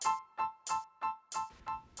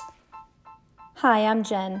Hi, I'm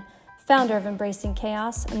Jen, founder of Embracing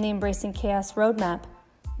Chaos and the Embracing Chaos Roadmap,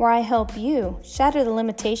 where I help you shatter the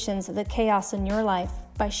limitations of the chaos in your life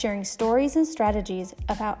by sharing stories and strategies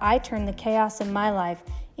of how I turned the chaos in my life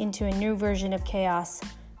into a new version of chaos,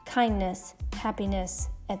 kindness, happiness,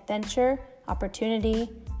 adventure, opportunity,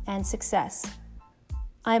 and success.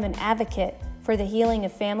 I'm an advocate for the healing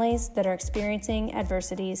of families that are experiencing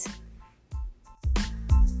adversities.